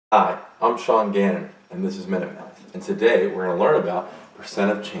Hi, I'm Sean Gannon, and this is minutemath. And today we're going to learn about percent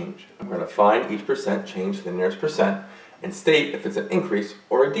of change. I'm going to find each percent change to the nearest percent and state if it's an increase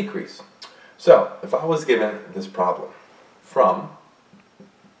or a decrease. So, if I was given this problem from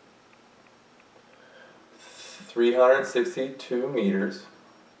 362 meters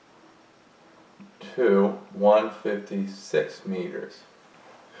to 156 meters.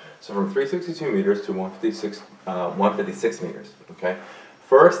 So from 362 meters to 156 meters, okay?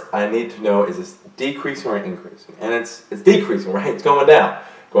 First, I need to know, is this decreasing or increasing? And it's decreasing, right? It's going down.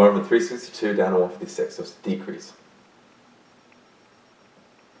 Going from 362 down to 156, so it's a decrease.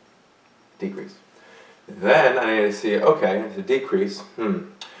 Decrease. Then I need to see, okay, it's a decrease.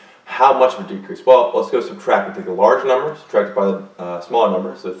 How much of a decrease? Well, let's go subtract. We take the large number, subtract it by the smaller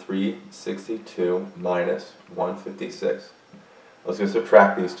number, so 362 minus 156. Let's go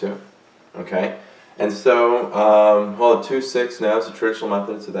subtract these two, okay? And so, well, 2, 6 now is the traditional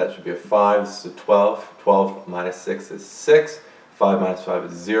method, so that should be a 5. This is a 12. 12 minus 6 is 6. 5 minus 5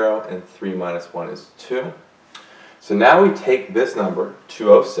 is 0, and 3 minus 1 is 2. So now we take this number,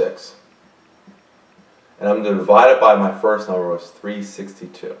 206, and I'm going to divide it by my first number, which was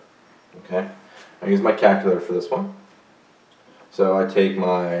 362. Okay? I use my calculator for this one. So I take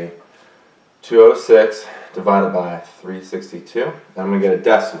my 206 divided by 362, and I'm going to get a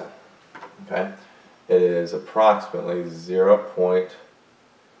decimal. Okay? It is approximately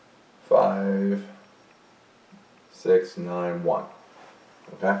 0.5691.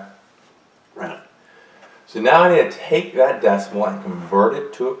 Okay? Right. So now I need to take that decimal and convert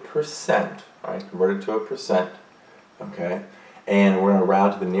it to a percent. Right? Convert it to a percent. Okay? And we're going to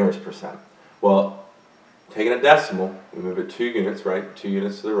round to the nearest percent. Well, taking a decimal, we move it 2 units, right? 2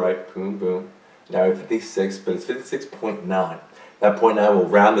 units to the right, boom, boom. Now we have 56, but it's 56.9. That 0.9 will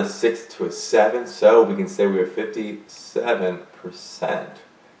round the 6 to a 7, so we can say we have 57%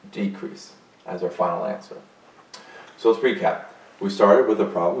 decrease as our final answer. So let's recap. We started with a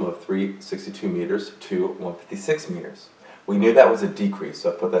problem of 362 meters to 156 meters. We knew that was a decrease, so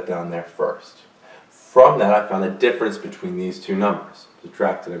I put that down there first. From that, I found the difference between these two numbers.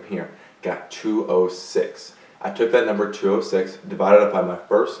 Subtracted them here. Got 206. I took that number 206, divided it by my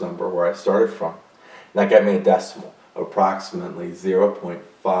first number where I started from, and that got me a decimal of approximately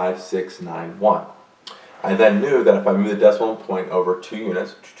 0.5691. I then knew that if I move the decimal point over 2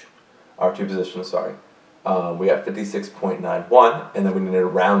 units, or 2 positions, sorry, we got 56.91, and then we need to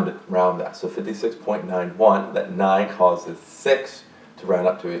round that. So 56.91, that 9 causes 6 to round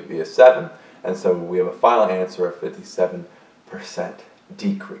up to be a 7, and so we have a final answer of 57%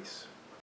 decrease.